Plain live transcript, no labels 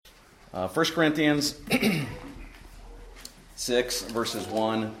1 Corinthians 6, verses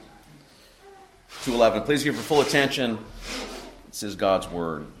 1 to 11. Please give your full attention. This is God's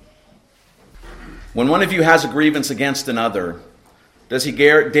word. When one of you has a grievance against another, does he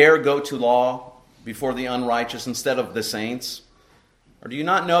dare go to law before the unrighteous instead of the saints? Or do you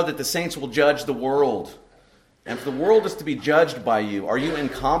not know that the saints will judge the world? And if the world is to be judged by you, are you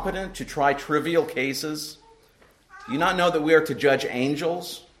incompetent to try trivial cases? Do you not know that we are to judge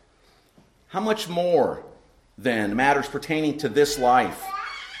angels? How much more, then, matters pertaining to this life?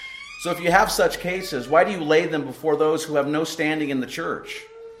 So if you have such cases, why do you lay them before those who have no standing in the church?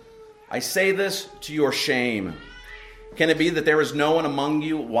 I say this to your shame. Can it be that there is no one among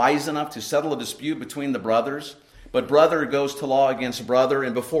you wise enough to settle a dispute between the brothers, but brother goes to law against brother,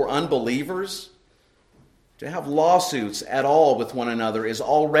 and before unbelievers? To have lawsuits at all with one another is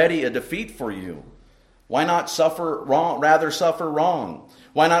already a defeat for you. Why not rather suffer wrong?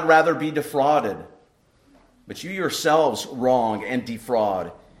 Why not rather be defrauded? But you yourselves wrong and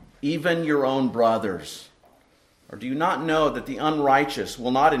defraud, even your own brothers. Or do you not know that the unrighteous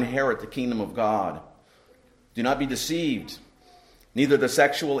will not inherit the kingdom of God? Do not be deceived. Neither the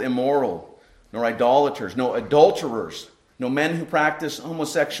sexual immoral, nor idolaters, no adulterers, no men who practice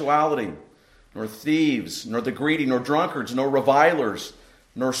homosexuality, nor thieves, nor the greedy, nor drunkards, nor revilers,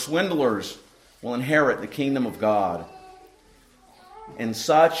 nor swindlers will inherit the kingdom of God. And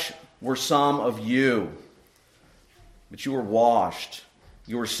such were some of you. But you were washed,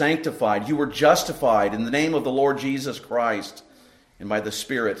 you were sanctified, you were justified in the name of the Lord Jesus Christ and by the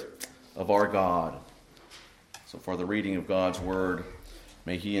Spirit of our God. So for the reading of God's word,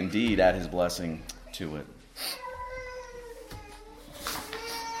 may he indeed add his blessing to it.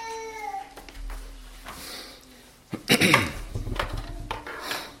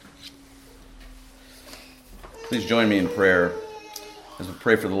 Please join me in prayer as we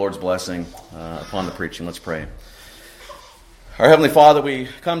pray for the Lord's blessing upon the preaching. Let's pray. Our Heavenly Father, we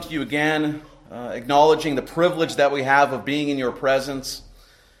come to you again, acknowledging the privilege that we have of being in your presence.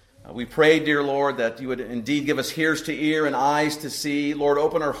 We pray, dear Lord, that you would indeed give us ears to hear and eyes to see. Lord,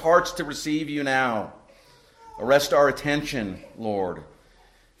 open our hearts to receive you now. Arrest our attention, Lord.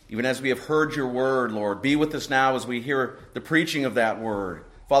 Even as we have heard your word, Lord, be with us now as we hear the preaching of that word.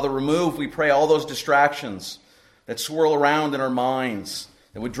 Father, remove, we pray, all those distractions that swirl around in our minds,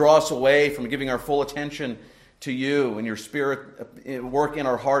 that would draw us away from giving our full attention to you and your Spirit work in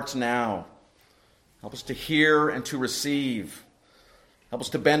our hearts now. Help us to hear and to receive. Help us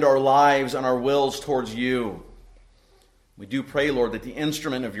to bend our lives and our wills towards you. We do pray, Lord, that the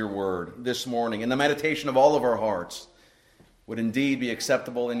instrument of your word this morning and the meditation of all of our hearts would indeed be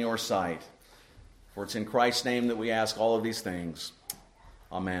acceptable in your sight. For it's in Christ's name that we ask all of these things.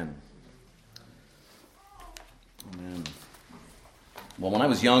 Amen. Amen. Well, when I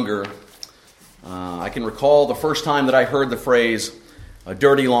was younger, I can recall the first time that I heard the phrase,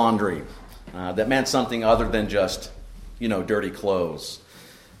 dirty laundry. That meant something other than just, dirty clothes.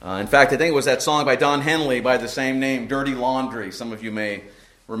 In fact, I think it was that song by Don Henley by the same name, Dirty Laundry. Some of you may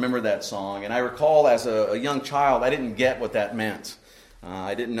remember that song. And I recall as a young child, I didn't get what that meant.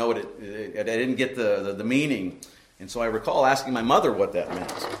 I didn't know I didn't get the meaning. And so I recall asking my mother what that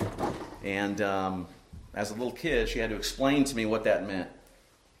meant. And as a little kid, she had to explain to me what that meant.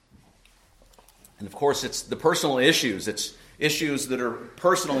 And of course, it's the personal issues. It's issues that are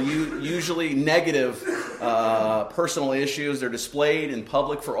personal, usually negative personal issues. They're displayed in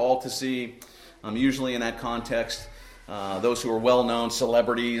public for all to see, usually in that context. Those who are well-known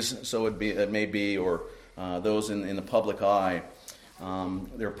celebrities, so it may be, or those in the public eye.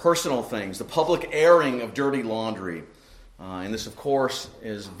 They're personal things, the public airing of dirty laundry. And this, of course,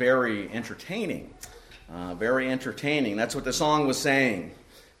 is very entertaining. Very entertaining. That's what the song was saying.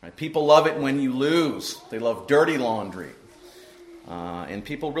 Right? People love it when you lose. They love dirty laundry. And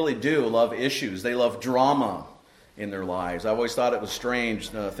people really do love issues. They love drama in their lives. I always thought it was strange,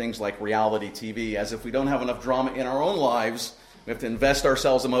 things like reality TV, as if we don't have enough drama in our own lives, we have to invest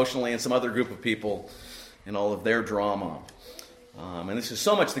ourselves emotionally in some other group of people and all of their drama. And this is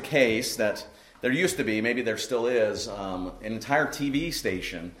so much the case that there used to be, maybe there still is, an entire TV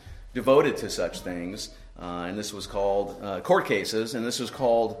station devoted to such things. And this was called court cases, and this was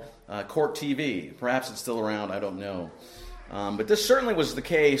called Court TV. Perhaps it's still around, I don't know. But this certainly was the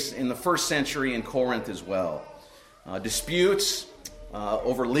case in the first century in Corinth as well. Disputes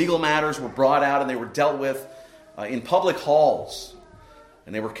over legal matters were brought out, and they were dealt with in public halls.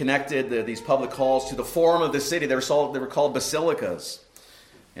 And they were connected, these public halls, to the forum of the city. They were called basilicas.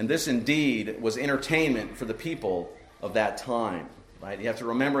 And this indeed was entertainment for the people of that time. Right? You have to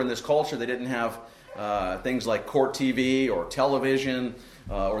remember, in this culture, they didn't have things like court TV or television.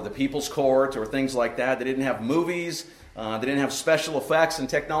 or the People's Court or things like that. They didn't have movies. They didn't have special effects and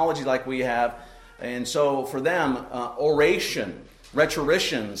technology like we have. And so for them, oration,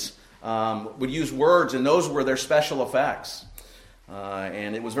 rhetoricians would use words, and those were their special effects.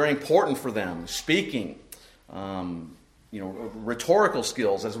 And it was very important for them, speaking, rhetorical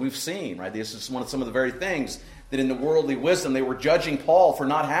skills, as we've seen, right? This is some of the very things that in the worldly wisdom they were judging Paul for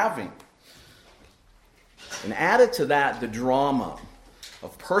not having. And added to that, the drama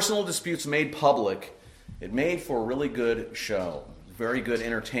of personal disputes made public, it made for a really good show, very good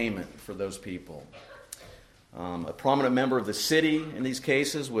entertainment for those people. A prominent member of the city in these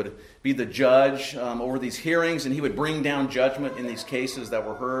cases would be the judge over these hearings, and he would bring down judgment in these cases that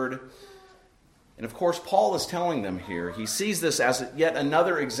were heard. And of course, Paul is telling them here, he sees this as yet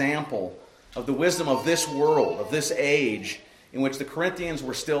another example of the wisdom of this world, of this age, in which the Corinthians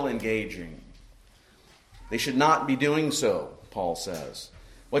were still engaging. They should not be doing so, Paul says.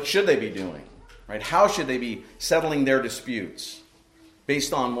 What should they be doing? Right? How should they be settling their disputes?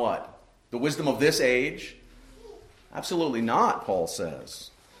 Based on what? The wisdom of this age? Absolutely not, Paul says.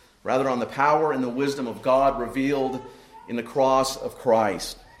 Rather on the power and the wisdom of God revealed in the cross of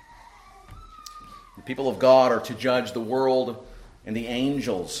Christ. The people of God are to judge the world and the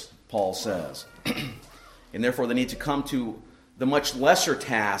angels, Paul says. And therefore they need to come to the much lesser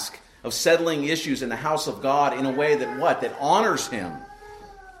task of settling issues in the house of God in a way that what? That honors Him.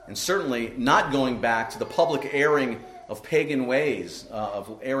 And certainly not going back to the public airing of pagan ways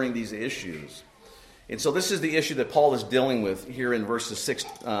of airing these issues. And so this is the issue that Paul is dealing with here in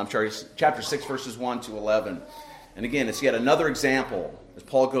chapter 6, verses 1 to 11. And again, it's yet another example, as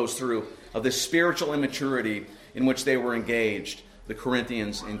Paul goes through, of this spiritual immaturity in which they were engaged, the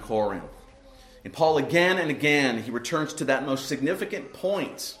Corinthians in Corinth. And Paul again and again, he returns to that most significant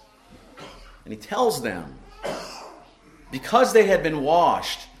point. And he tells them, because they had been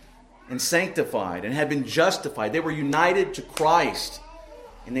washed and sanctified and had been justified, they were united to Christ,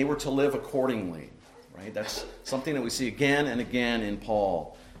 and they were to live accordingly. Right? That's something that we see again and again in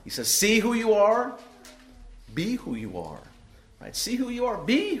Paul. He says, see who you are, be who you are. Right? See who you are,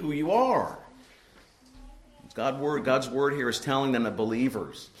 be who you are. God's word here is telling them that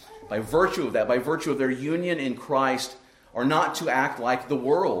believers, by virtue of that, by virtue of their union in Christ, are not to act like the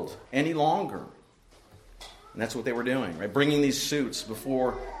world any longer. And that's what they were doing, right? Bringing these suits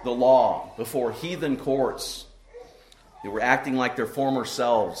before the law, before heathen courts. They were acting like their former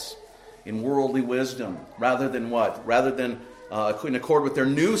selves in worldly wisdom, rather than what? Rather than in accord with their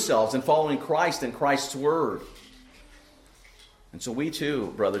new selves and following Christ and Christ's word. And so we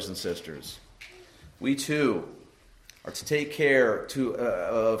too, brothers and sisters, we too are to take care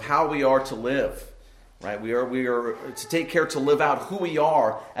of how we are to live. Right? We are to take care to live out who we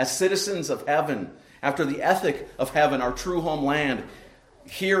are as citizens of heaven, after the ethic of heaven, our true homeland,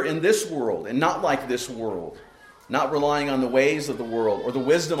 here in this world, and not like this world, not relying on the ways of the world or the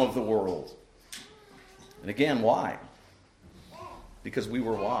wisdom of the world. And again, why? Because we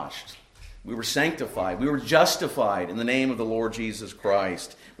were washed. We were sanctified. We were justified in the name of the Lord Jesus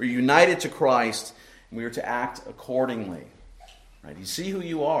Christ. We're united to Christ, and we are to act accordingly. Right? You see who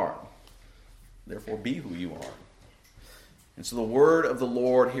you are. Therefore, be who you are. And so the word of the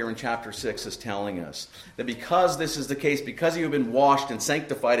Lord here in chapter 6 is telling us that because this is the case, because you have been washed and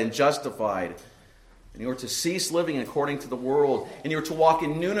sanctified and justified, and you are to cease living according to the world, and you are to walk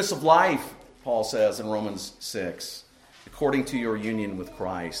in newness of life, Paul says in Romans 6, according to your union with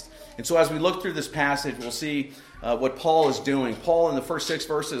Christ. And so as we look through this passage, we'll see what Paul is doing. Paul, in the first 6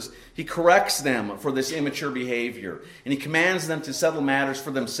 verses, he corrects them for this immature behavior, and he commands them to settle matters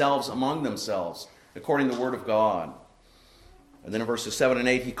for themselves among themselves, according to the word of God. And then in verses 7 and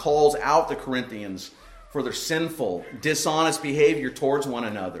 8, he calls out the Corinthians for their sinful, dishonest behavior towards one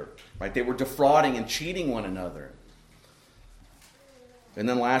another. Right? They were defrauding and cheating one another. And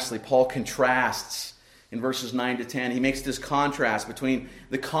then lastly, Paul contrasts in verses 9 to 10. He makes this contrast between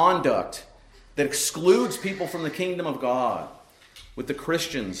the conduct that excludes people from the kingdom of God with the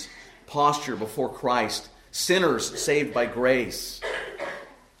Christian's posture before Christ, sinners saved by grace.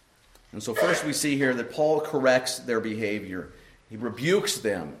 And so first we see here that Paul corrects their behavior. He rebukes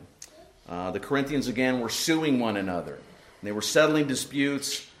them. The Corinthians, again, were suing one another. And they were settling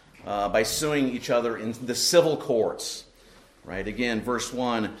disputes by suing each other in the civil courts. Right? Again, verse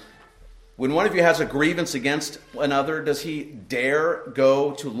 1. When one of you has a grievance against another, does he dare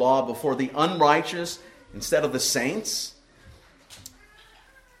go to law before the unrighteous instead of the saints?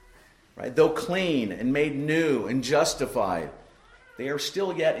 Right? Though clean and made new and justified, they are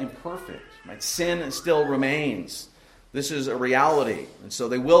still yet imperfect. Right? Sin still remains. This is a reality. And so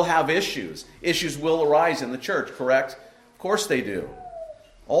they will have issues. Issues will arise in the church, correct? Of course they do.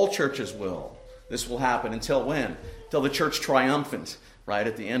 All churches will. This will happen until when? Until the church triumphant, right,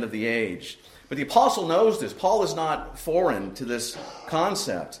 at the end of the age. But the apostle knows this. Paul is not foreign to this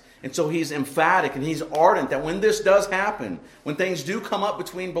concept. And so he's emphatic and he's ardent that when this does happen, when things do come up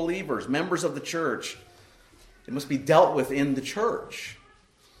between believers, members of the church, it must be dealt with in the church.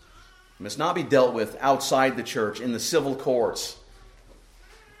 It must not be dealt with outside the church, in the civil courts.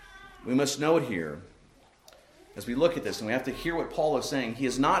 We must note here, as we look at this, and we have to hear what Paul is saying, he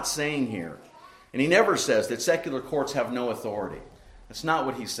is not saying here, and he never says that secular courts have no authority. That's not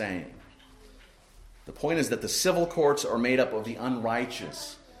what he's saying. The point is that the civil courts are made up of the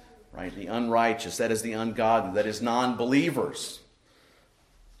unrighteous, right? The unrighteous, that is the ungodly, that is non-believers.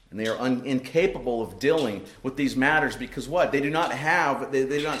 And they are incapable of dealing with these matters because what? They do not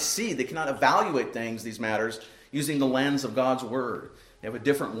see, they cannot evaluate these matters, using the lens of God's Word. They have a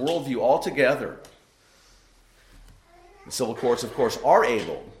different worldview altogether. The civil courts, of course, are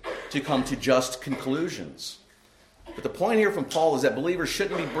able to come to just conclusions. But the point here from Paul is that believers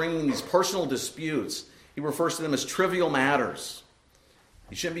shouldn't be bringing these personal disputes. He refers to them as trivial matters.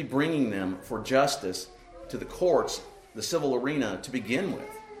 You shouldn't be bringing them for justice to the courts, the civil arena, to begin with.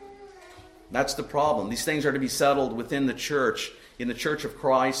 That's the problem. These things are to be settled within the church, in the church of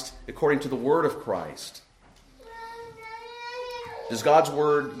Christ, according to the Word of Christ. Does God's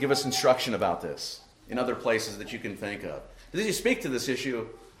Word give us instruction about this in other places that you can think of? Does He speak to this issue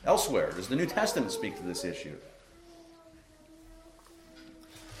elsewhere? Does the New Testament speak to this issue?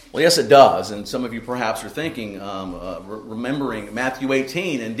 Well, yes, it does. And some of you perhaps are thinking, remembering Matthew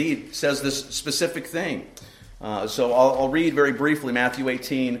 18, indeed, says this specific thing. So I'll read very briefly Matthew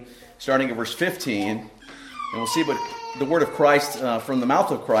 18, starting at verse 15, and we'll see what the word of Christ, from the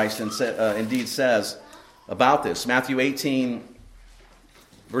mouth of Christ, indeed says about this. Matthew 18,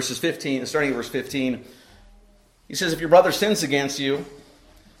 verses 15, starting at verse 15, he says, "If your brother sins against you,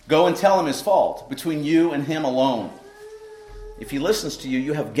 go and tell him his fault between you and him alone. If he listens to you,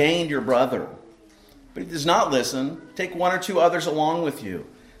 you have gained your brother. But if he does not listen, take one or two others along with you,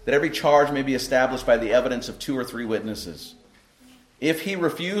 that every charge may be established by the evidence of 2 or 3 witnesses. If he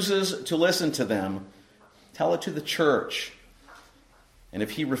refuses to listen to them, tell it to the church. And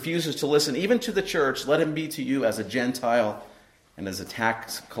if he refuses to listen even to the church, let him be to you as a Gentile and as a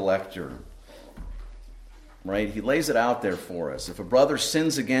tax collector." Right? He lays it out there for us. If a brother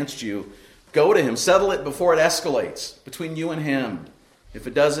sins against you, go to him. Settle it before it escalates between you and him. If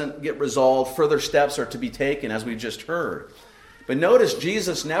it doesn't get resolved, further steps are to be taken, as we just heard. But notice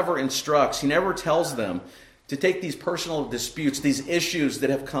Jesus never instructs, he never tells them to take these personal disputes, these issues that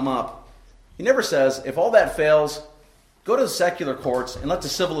have come up. He never says, if all that fails, go to the secular courts and let the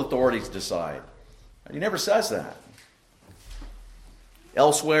civil authorities decide. He never says that.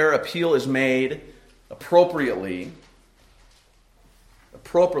 Elsewhere, appeal is made appropriately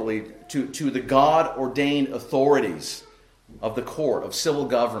to the God-ordained authorities of the court, of civil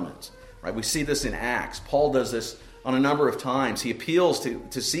government. Right? We see this in Acts. Paul does this on a number of times. He appeals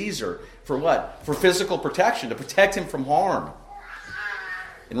to Caesar for what? For physical protection, to protect him from harm.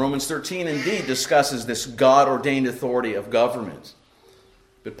 In Romans 13, indeed, discusses this God-ordained authority of government.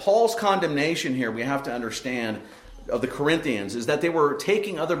 But Paul's condemnation here, we have to understand, of the Corinthians, is that they were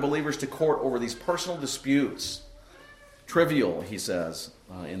taking other believers to court over these personal disputes. Trivial, he says,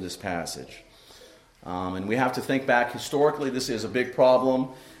 in this passage. And we have to think back historically, this is a big problem.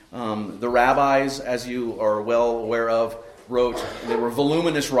 The rabbis, as you are well aware of, they were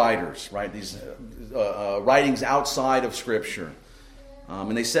voluminous writers, right? These writings outside of Scripture.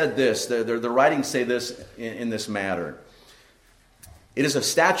 And they said this, the writings say this in this matter. It is a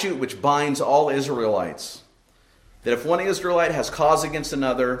statute which binds all Israelites, that if one Israelite has cause against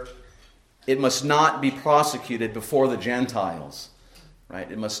another, it must not be prosecuted before the Gentiles.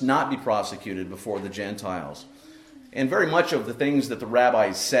 Right? It must not be prosecuted before the Gentiles. And very much of the things that the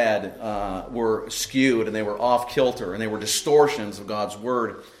rabbis said were skewed and they were off-kilter and they were distortions of God's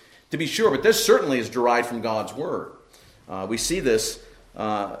Word, to be sure. But this certainly is derived from God's Word. We see this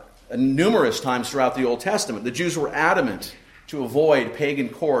numerous times throughout the Old Testament. The Jews were adamant to avoid pagan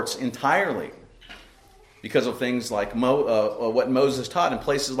courts entirely because of things like what Moses taught in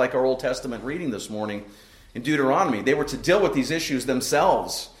places like our Old Testament reading this morning in Deuteronomy. They were to deal with these issues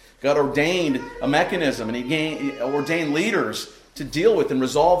themselves. God ordained a mechanism and He ordained leaders to deal with and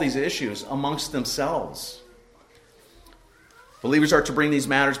resolve these issues amongst themselves. Believers are to bring these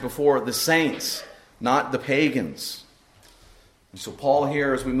matters before the saints, not the pagans. And so Paul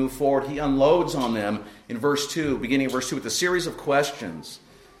here, as we move forward, he unloads on them in verse 2, beginning of verse 2, with a series of questions.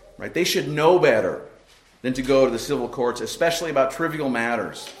 Right? They should know better than to go to the civil courts, especially about trivial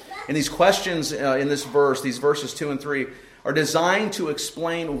matters. And these questions in this verse, these verses 2 and 3, are designed to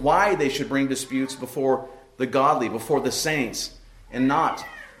explain why they should bring disputes before the godly, before the saints, and not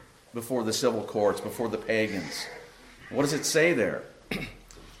before the civil courts, before the pagans. What does it say there?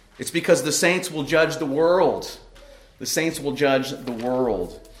 It's because the saints will judge the world. The saints will judge the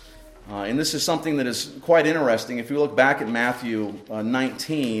world. And this is something that is quite interesting. If you look back at Matthew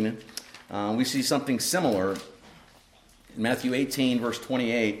 19, we see something similar. In Matthew 18, verse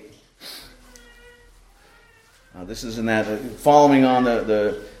 28, this is in that, following on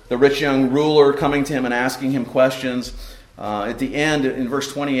the rich young ruler coming to him and asking him questions. At the end, in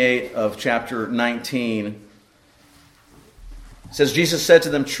verse 28 of chapter 19, it says, Jesus said to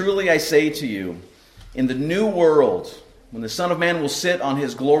them, "Truly I say to you, in the new world, when the Son of Man will sit on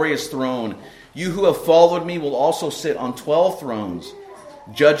his glorious throne, you who have followed me will also sit on 12 thrones,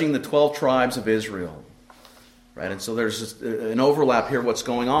 judging the 12 tribes of Israel." Right? And so there's an overlap here, what's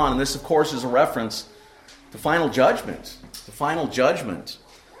going on. And this, of course, is a reference to final judgment. The final judgment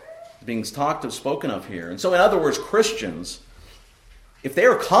being spoken of here. And so, in other words, Christians, if they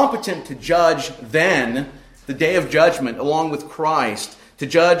are competent to judge then, the day of judgment, along with Christ, to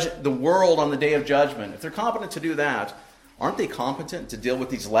judge the world on the day of judgment, if they're competent to do that, aren't they competent to deal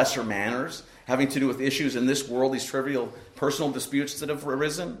with these lesser matters, having to do with issues in this world, these trivial personal disputes that have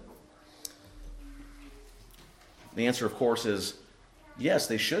arisen? The answer, of course, is yes,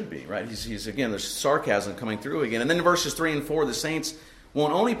 they should be, right? He's again, there's sarcasm coming through again. And then in verses 3 and 4, the saints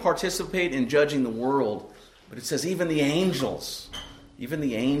won't only participate in judging the world, but it says even the angels. Even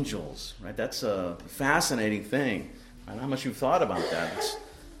the angels, right? That's a fascinating thing. I don't know how much you've thought about that.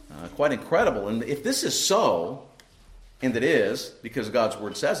 It's quite incredible. And if this is so, and it is, because God's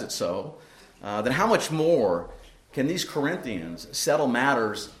Word says it's so, then how much more can these Corinthians settle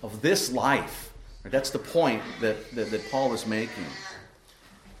matters of this life? Right? That's the point that Paul is making.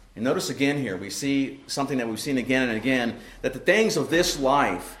 And notice again here, we see something that we've seen again and again, that the things of this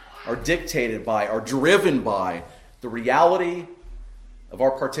life are dictated by, are driven by, the reality of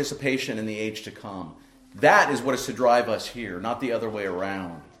our participation in the age to come. That is what is to drive us here, not the other way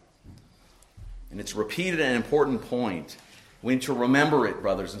around. And it's repeated an important point. We need to remember it,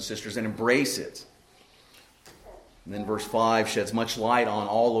 brothers and sisters, and embrace it. And then verse 5 sheds much light on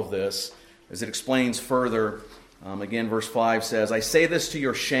all of this as it explains further. Again, verse 5 says, "I say this to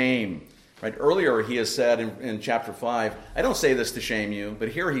your shame." Right? Earlier he has said in chapter 5, "I don't say this to shame you," but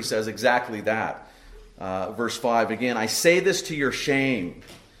here he says exactly that. Verse 5 again, "I say this to your shame.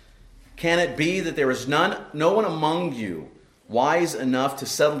 Can it be that there is no one among you wise enough to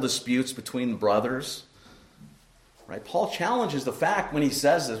settle disputes between brothers?" Right? Paul challenges the fact when he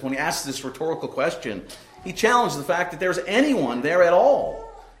says this, when he asks this rhetorical question, he challenges the fact that there's anyone there at all,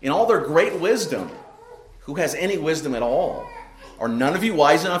 in all their great wisdom, who has any wisdom at all. Are none of you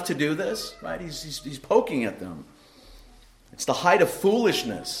wise enough to do this? Right? He's poking at them. It's the height of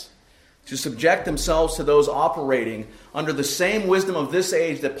foolishness to subject themselves to those operating under the same wisdom of this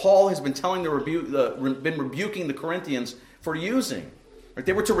age that Paul has been been rebuking the Corinthians for using. Right?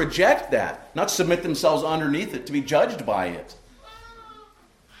 They were to reject that, not submit themselves underneath it, to be judged by it.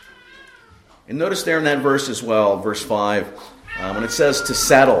 And notice there in that verse as well, verse 5, when it says to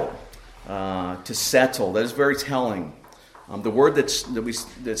settle, that is very telling. The word that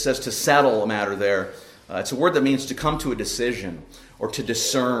says to settle a matter there, it's a word that means to come to a decision or to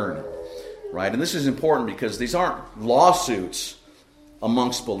discern. Right? And this is important because these aren't lawsuits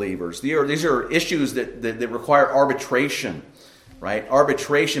amongst believers. These are issues that require arbitration, right?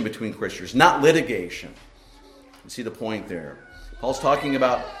 Arbitration between Christians, not litigation. You see the point there. Paul's talking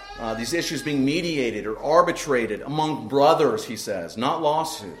about these issues being mediated or arbitrated among brothers, he says, not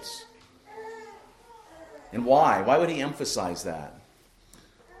lawsuits. And why? Why would he emphasize that?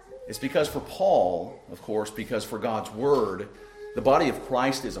 It's because for Paul, of course, because for God's Word, the body of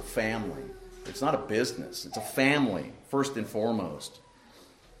Christ is a family. It's not a business. It's a family, first and foremost.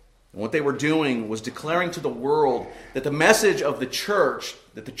 And what they were doing was declaring to the world that the message of the church,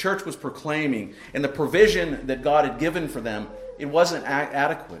 that the church was proclaiming, and the provision that God had given for them, it wasn't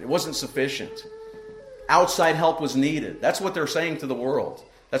adequate. It wasn't sufficient. Outside help was needed. That's what they're saying to the world.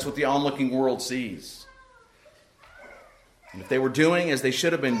 That's what the onlooking world sees. And if they were doing as they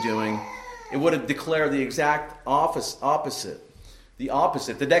should have been doing, it would have declared the exact opposite. The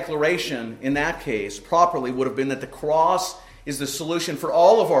opposite. The declaration in that case properly would have been that the cross is the solution for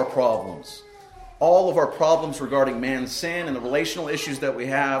all of our problems. All of our problems regarding man's sin and the relational issues that we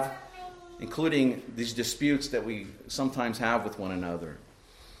have, including these disputes that we sometimes have with one another.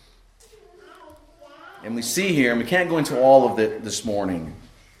 And we see here, and we can't go into all of it this morning,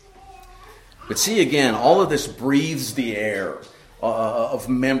 but see again, all of this breathes the air of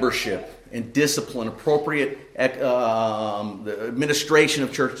membership and discipline, appropriate the administration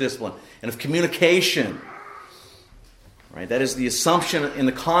of church discipline, and of communication. Right? That is the assumption in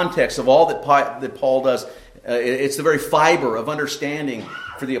the context of all that Paul does. It's the very fiber of understanding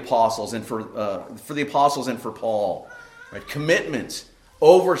for the apostles and for the apostles and for Paul. Right? Commitment,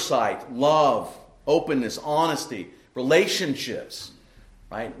 oversight, love, openness, honesty, relationships.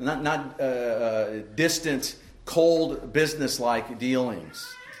 Right? Not distant, cold, business-like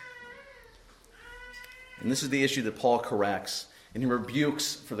dealings. And this is the issue that Paul corrects, and he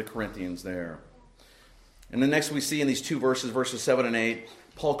rebukes for the Corinthians there. And then next we see in these two verses 7 and 8,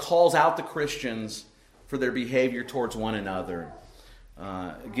 Paul calls out the Christians for their behavior towards one another.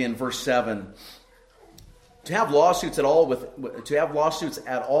 Again, verse 7, to have lawsuits at all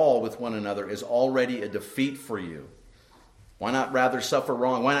with one another is already a defeat for you. Why not rather suffer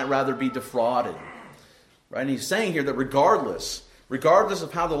wrong? Why not rather be defrauded? Right? And he's saying here that regardless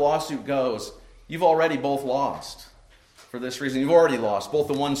of how the lawsuit goes, you've already both lost. For this reason, you've already lost. Both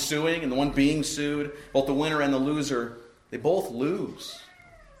the one suing and the one being sued, both the winner and the loser, they both lose.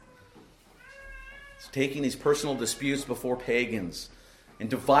 It's taking these personal disputes before pagans and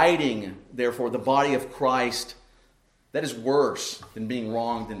dividing, therefore, the body of Christ, that is worse than being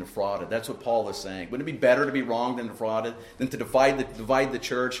wronged and defrauded. That's what Paul is saying. Wouldn't it be better to be wronged and defrauded than to divide the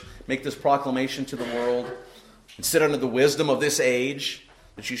church, make this proclamation to the world, and sit under the wisdom of this age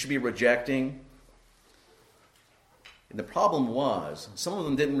that you should be rejecting? And the problem was, some of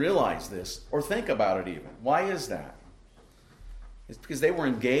them didn't realize this or think about it even. Why is that? It's because they were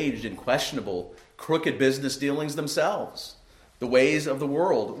engaged in questionable, crooked business dealings themselves. The ways of the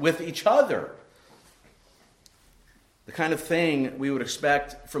world with each other. The kind of thing we would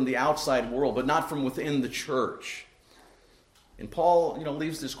expect from the outside world, but not from within the church. And Paul,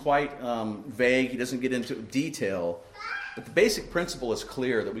 leaves this quite vague. He doesn't get into detail. But the basic principle is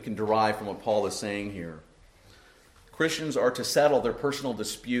clear that we can derive from what Paul is saying here. Christians are to settle their personal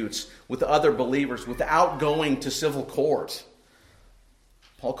disputes with other believers without going to civil court.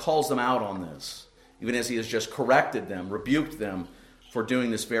 Paul calls them out on this, even as he has just corrected them, rebuked them for doing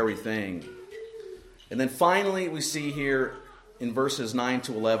this very thing. And then finally, we see here in verses 9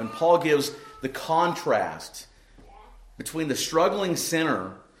 to 11, Paul gives the contrast between the struggling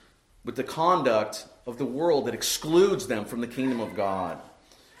sinner with the conduct of the world that excludes them from the kingdom of God.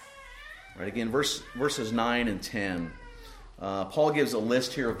 Right, again, verses 9 and 10. Paul gives a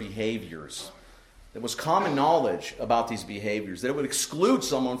list here of behaviors. There was common knowledge about these behaviors, that it would exclude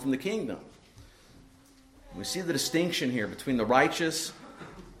someone from the kingdom. We see the distinction here between the righteous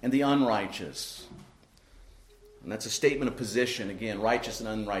and the unrighteous. And that's a statement of position. Again, righteous and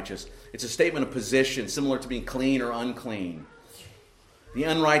unrighteous. It's a statement of position, similar to being clean or unclean. The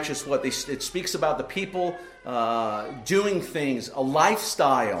unrighteous, it speaks about the people doing things, a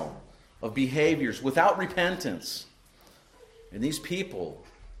lifestyle of behaviors without repentance. And these people,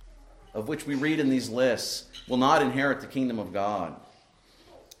 of which we read in these lists, will not inherit the kingdom of God.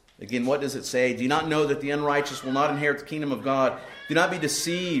 Again, what does it say? Do you not know that the unrighteous will not inherit the kingdom of God? Do not be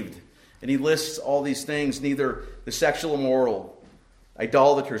deceived. And he lists all these things, neither the sexual immoral,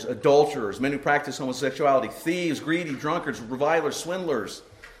 idolaters, adulterers, men who practice homosexuality, thieves, greedy, drunkards, revilers, swindlers.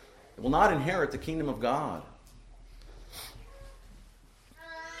 They will not inherit the kingdom of God.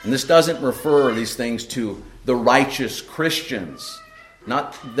 And this doesn't refer these things to the righteous Christians.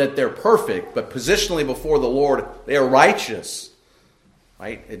 Not that they're perfect, but positionally before the Lord, they are righteous.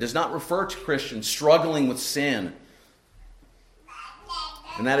 Right? It does not refer to Christians struggling with sin.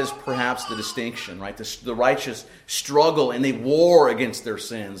 And that is perhaps the distinction, right? The righteous struggle and they war against their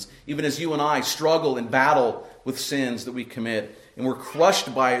sins, even as you and I struggle and battle with sins that we commit. And we're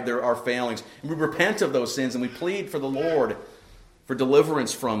crushed by our failings. And we repent of those sins and we plead for the Lord for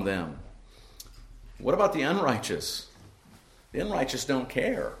deliverance from them. What about the unrighteous? The unrighteous don't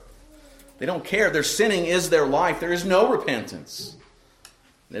care. They don't care. Their sinning is their life. There is no repentance.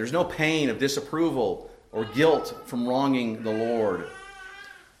 There's no pain of disapproval or guilt from wronging the Lord.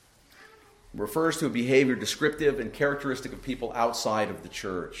 It refers to a behavior descriptive and characteristic of people outside of the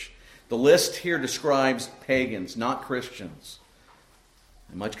church. The list here describes pagans, not Christians.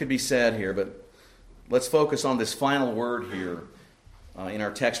 And much could be said here, but let's focus on this final word here in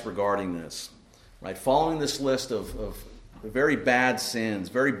our text regarding this. Right, following this list of very bad sins,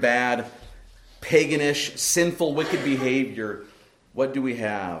 very bad, paganish, sinful, wicked behavior, what do we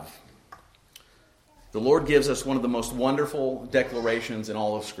have? The Lord gives us one of the most wonderful declarations in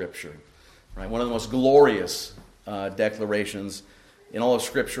all of Scripture. Right, one of the most glorious declarations in all of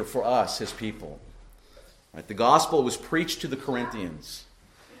Scripture for us, His people. Right, the gospel was preached to the Corinthians.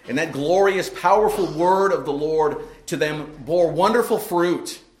 And that glorious, powerful word of the Lord to them bore wonderful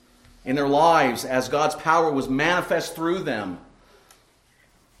fruit. in their lives as God's power was manifest through them.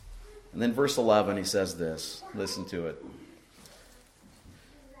 And then verse 11, he says this. Listen to it.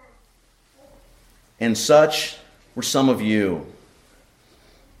 And such were some of you,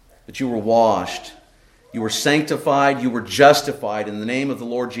 that you were washed, you were sanctified, you were justified in the name of the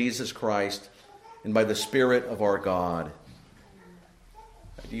Lord Jesus Christ and by the Spirit of our God.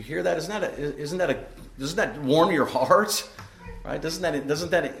 Do you hear that? Doesn't that warm your heart? Right? Doesn't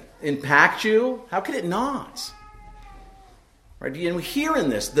that impact you? How could it not? Right? And we hear in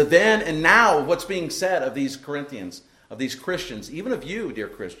this the then and now of what's being said of these Corinthians, of these Christians, even of you, dear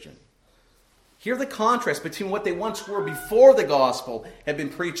Christian. Hear the contrast between what they once were before the gospel had been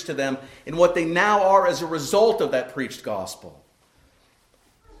preached to them and what they now are as a result of that preached gospel.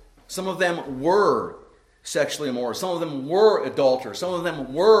 Some of them were sexually immoral. Some of them were adulterers. Some of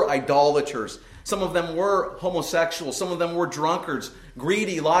them were idolaters. Some of them were homosexuals. Some of them were drunkards,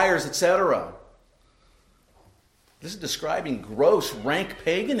 greedy, liars, etc. This is describing gross, rank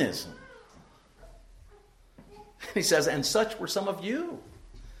paganism. He says, and such were some of you.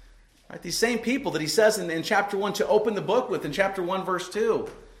 Right? These same people that he says in chapter 1 to open the book with in chapter 1 verse 2.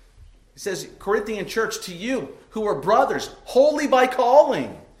 He says, Corinthian church, to you who are brothers, holy by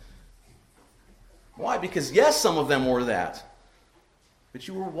calling. Why? Because yes, some of them were that. But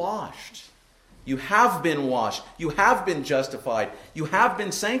you were washed. You have been washed. You have been justified. You have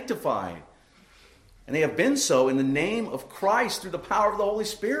been sanctified. And they have been so in the name of Christ through the power of the Holy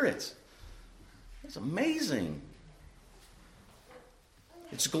Spirit. It's amazing.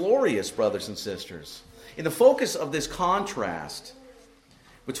 It's glorious, brothers and sisters. In the focus of this contrast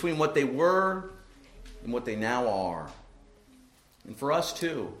between what they were and what they now are. And for us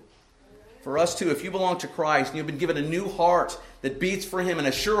too. For us too, if you belong to Christ and you've been given a new heart that beats for Him and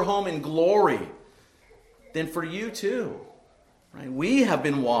a sure home in glory, then for you too. Right? We have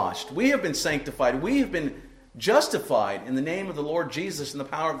been washed. We have been sanctified. We have been justified in the name of the Lord Jesus and the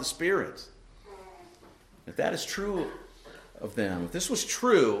power of the Spirit. If that is true of them, if this was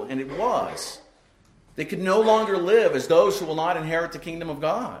true, and it was, they could no longer live as those who will not inherit the kingdom of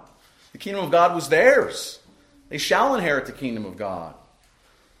God. The kingdom of God was theirs. They shall inherit the kingdom of God.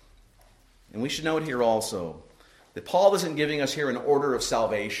 And we should note here also that Paul isn't giving us here an order of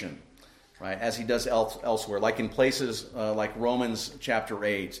salvation, right, as he does elsewhere, like in places like Romans chapter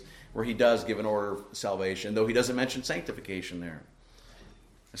 8, where he does give an order of salvation, though he doesn't mention sanctification there.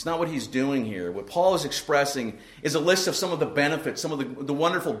 That's not what he's doing here. What Paul is expressing is a list of some of the benefits, some of the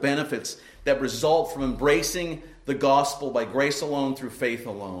wonderful benefits that result from embracing the gospel by grace alone through faith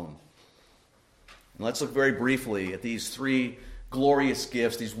alone. And let's look very briefly at these three glorious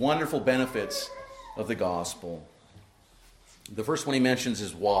gifts, these wonderful benefits of the gospel. The first one he mentions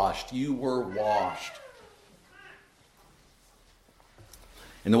is washed. You were washed.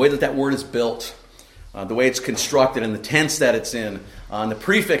 And the way that word is built, the way it's constructed, and the tense that it's in, and the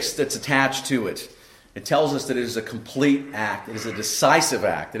prefix that's attached to it, it tells us that it is a complete act. It is a decisive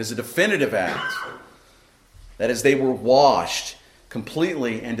act. It is a definitive act. That is, they were washed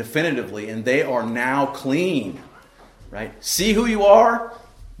completely and definitively, and they are now clean. Right? See who you are,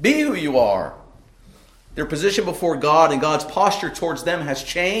 be who you are. Their position before God and God's posture towards them has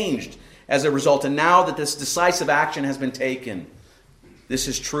changed as a result. And now that this decisive action has been taken, this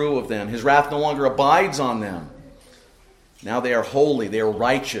is true of them. His wrath no longer abides on them. Now they are holy, they are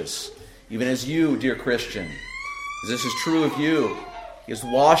righteous, even as you, dear Christian. This is true of you. He has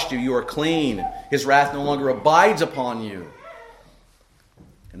washed you, you are clean. His wrath no longer abides upon you.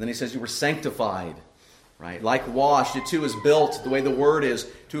 And then he says you were sanctified. Right? Like washed, it too is built, the way the word is,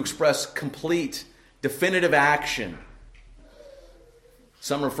 to express complete, definitive action.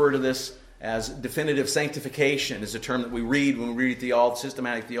 Some refer to this as definitive sanctification, is a term that we read when we read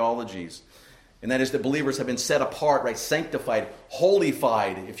systematic theologies. And that is that believers have been set apart, right? Sanctified,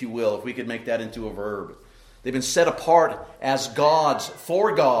 holified, if you will, if we could make that into a verb. They've been set apart as God's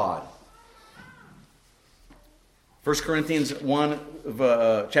for God. 1 Corinthians 1,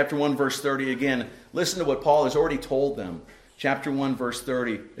 chapter 1, verse 30, again, listen to what Paul has already told them. Chapter 1, verse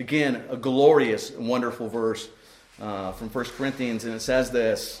 30, again, a glorious and wonderful verse from 1 Corinthians, and it says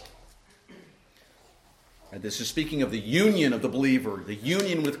this. And this is speaking of the union of the believer, the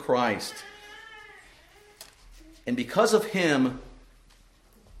union with Christ. And because of Him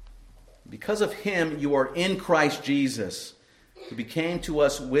you are in Christ Jesus, who became to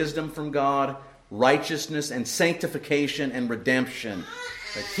us wisdom from God, righteousness and sanctification and redemption.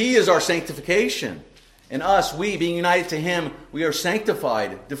 Right? He is our sanctification. And us, we, being united to Him, we are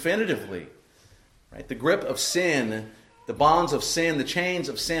sanctified definitively. Right? The grip of sin, the bonds of sin, the chains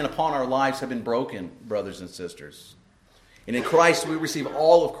of sin upon our lives have been broken, brothers and sisters. And in Christ we receive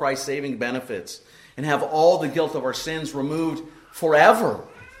all of Christ's saving benefits and have all the guilt of our sins removed forever.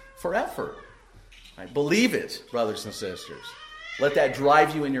 Forever. Right? Believe it, brothers and sisters. Let that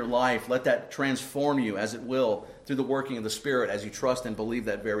drive you in your life. Let that transform you as it will through the working of the Spirit as you trust and believe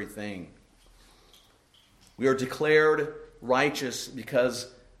that very thing. We are declared righteous because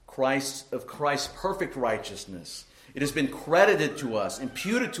of Christ's perfect righteousness. It has been credited to us,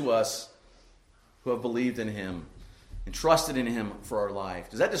 imputed to us who have believed in Him and trusted in Him for our life.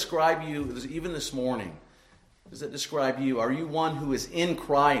 Does that describe you, even this morning? Does that describe you? Are you one who is in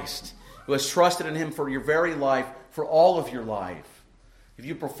Christ, who has trusted in Him for your very life, for all of your life? If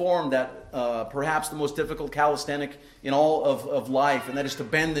you perform that, perhaps the most difficult calisthenic in all of life, and that is to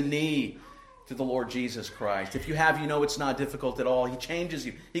bend the knee to the Lord Jesus Christ. If you have, you know it's not difficult at all. He changes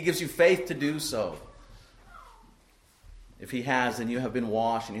you. He gives you faith to do so. If He has, then you have been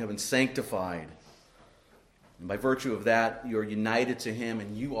washed and you have been sanctified. And by virtue of that, you are united to Him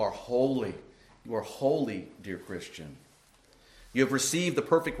and you are holy. You are holy, dear Christian. You have received the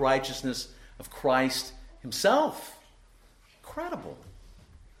perfect righteousness of Christ Himself. Incredible.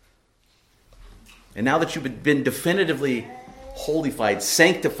 And now that you've been definitively holified,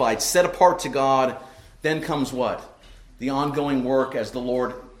 sanctified, set apart to God, then comes what? The ongoing work as the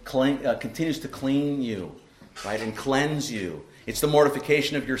Lord continues to clean you, right, and cleanse you. It's the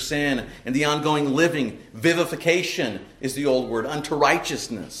mortification of your sin and the ongoing living. Vivification is the old word, unto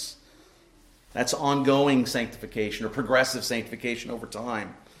righteousness. That's ongoing sanctification or progressive sanctification over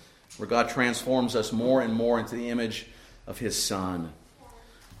time, where God transforms us more and more into the image of His Son.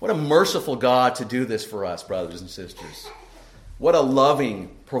 What a merciful God to do this for us, brothers and sisters. What a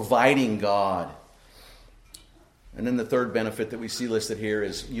loving, providing God. And then the third benefit that we see listed here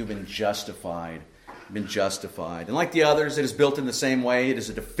is you've been justified. You've been justified. And like the others, it is built in the same way. It is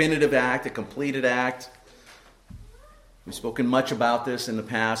a definitive act, a completed act. We've spoken much about this in the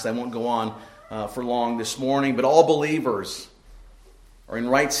past. I won't go on for long this morning, but all believers are in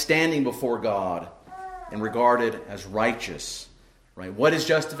right standing before God and regarded as righteous. Right? What is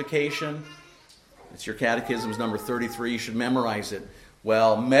justification? It's your catechism's number 33. You should memorize it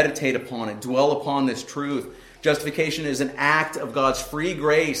well. Meditate upon it. Dwell upon this truth. Justification is an act of God's free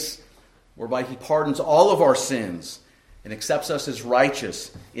grace whereby He pardons all of our sins and accepts us as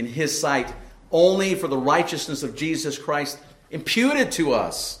righteous in His sight only for the righteousness of Jesus Christ imputed to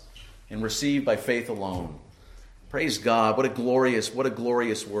us and received by faith alone. Praise God. What a glorious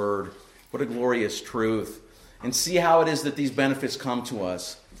word. What a glorious truth. And see how it is that these benefits come to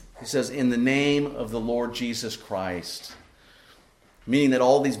us. He says, in the name of the Lord Jesus Christ. Meaning that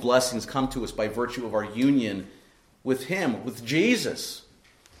all these blessings come to us by virtue of our union with Him, with Jesus.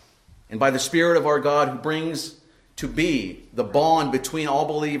 And by the Spirit of our God who brings to be the bond between all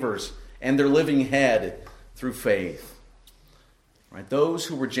believers and their living head through faith. Right? Those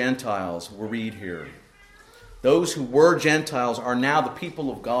who were Gentiles, we'll read here. Those who were Gentiles are now the people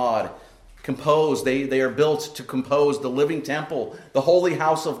of God. Composed, they are built to compose the living temple, the holy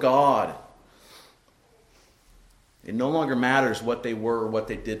house of God. It no longer matters what they were or what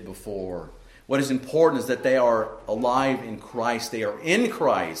they did before. What is important is that they are alive in Christ. They are in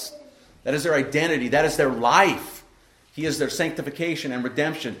Christ. That is their identity. That is their life. He is their sanctification and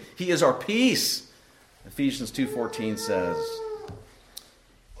redemption. He is our peace. Ephesians 2:14 says.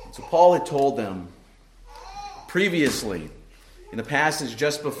 So Paul had told them previously, in the passage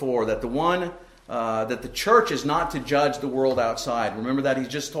just before, that the church is not to judge the world outside. Remember that? He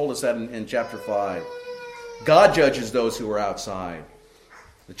just told us that in chapter 5. God judges those who are outside.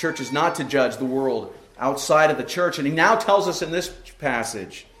 The church is not to judge the world outside of the church. And he now tells us in this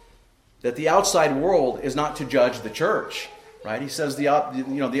passage that the outside world is not to judge the church. Right? He says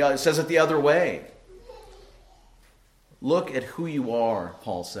it says it the other way. Look at who you are,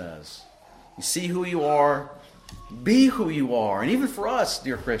 Paul says. You see who you are. Be who you are. And even for us,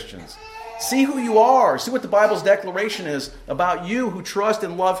 dear Christians, see who you are. See what the Bible's declaration is about you who trust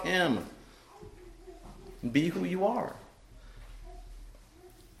and love Him. And be who you are.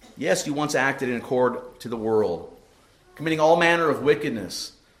 Yes, you once acted in accord to the world, committing all manner of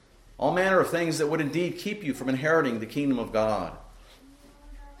wickedness, all manner of things that would indeed keep you from inheriting the kingdom of God.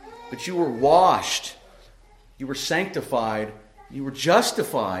 But you were washed, you were sanctified, you were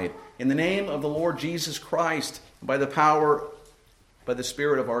justified in the name of the Lord Jesus Christ, by the power, by the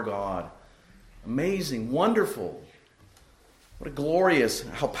Spirit of our God. Amazing, wonderful. What a glorious,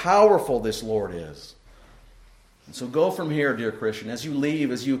 how powerful this Lord is. And so go from here, dear Christian, as you leave,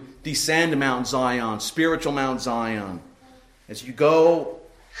 as you descend to Mount Zion, spiritual Mount Zion, as you go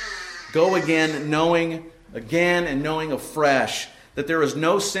again and knowing afresh that there is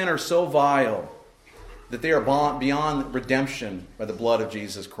no sinner so vile, that they are beyond redemption by the blood of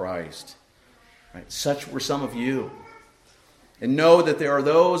Jesus Christ. Right? Such were some of you. And know that there are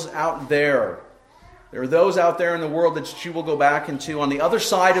those out there. There are those out there in the world that you will go back into on the other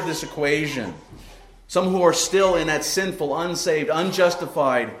side of this equation. Some who are still in that sinful, unsaved,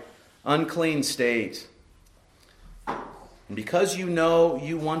 unjustified, unclean state. And because you know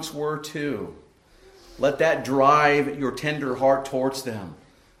you once were too, let that drive your tender heart towards them.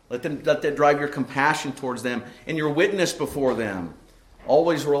 Let that drive your compassion towards them and your witness before them,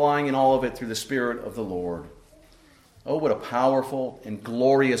 always relying in all of it through the Spirit of the Lord. Oh, what a powerful and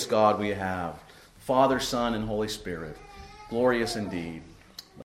glorious God we have. Father, Son, and Holy Spirit. Glorious indeed.